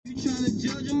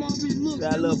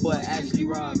That little boy actually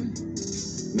robbing.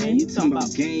 Man, you talking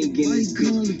about gang getting this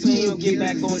bitch. You don't get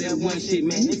back on that one shit,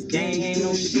 man. This gang ain't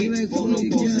no shit. Folk no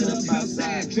posted up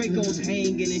outside. Draco's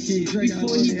hanging and shit.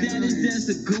 Before he died, his dad's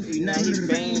a goofy. Now he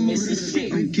famous and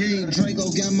shit. King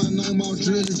Draco got my name on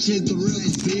drill to check the real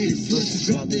bitch.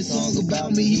 Drop this song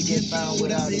about me, he get found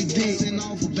without his dick. Send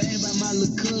off a band by my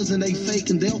little cousin, they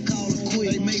faking, they'll call it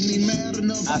quit. They make me mad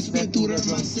enough, I spit through that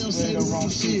myself, say the wrong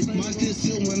shit. Might get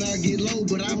sick when I get low,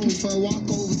 but I prefer walk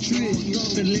over tricks.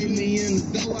 Up and let me in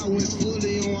the door, I went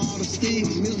fully on all the sticks.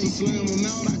 Mr. Slam him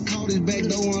out, I caught his back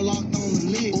door unlocked on the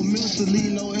lick. Or Mr. Lee,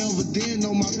 no evidence,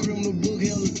 know my criminal book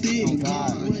hella thick. Oh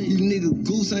God, you niggas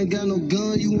goose ain't got no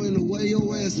gun, you in the way,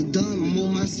 your ass a dummy. I'm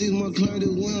on my 6-month clear this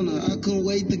winter, I couldn't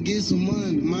wait to get some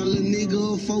money. My little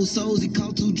nigga up 4 souls, he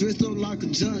caught 2 dressed up like a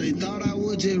junkie. They thought I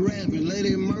was just rapping, lay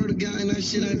that murder gang, that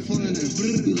shit ain't funny.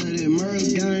 You let that murder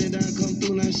gang down come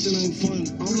through, that shit ain't funny.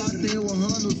 I'm locked in with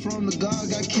hunters from the guard,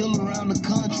 got killed around the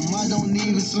country. I don't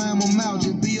even slam them out,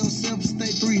 just be yourself and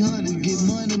stay 300. Get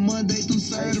money Monday through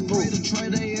Saturday, pray to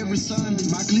trade day every Sunday.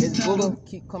 My clip title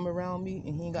keep coming around me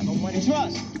and he ain't got no money.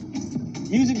 Trust.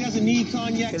 Music doesn't need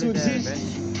cognac to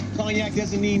exist. Cognac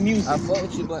doesn't need music. I fuck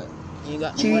with you, but you ain't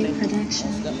got no money. Production.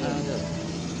 I'm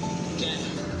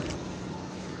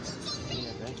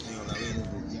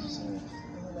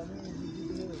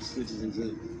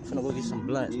finna go get some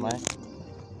blunts, man.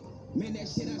 Man, that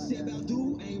shit I said about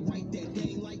dude ain't right, that they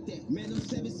ain't like that. Man, them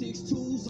 762s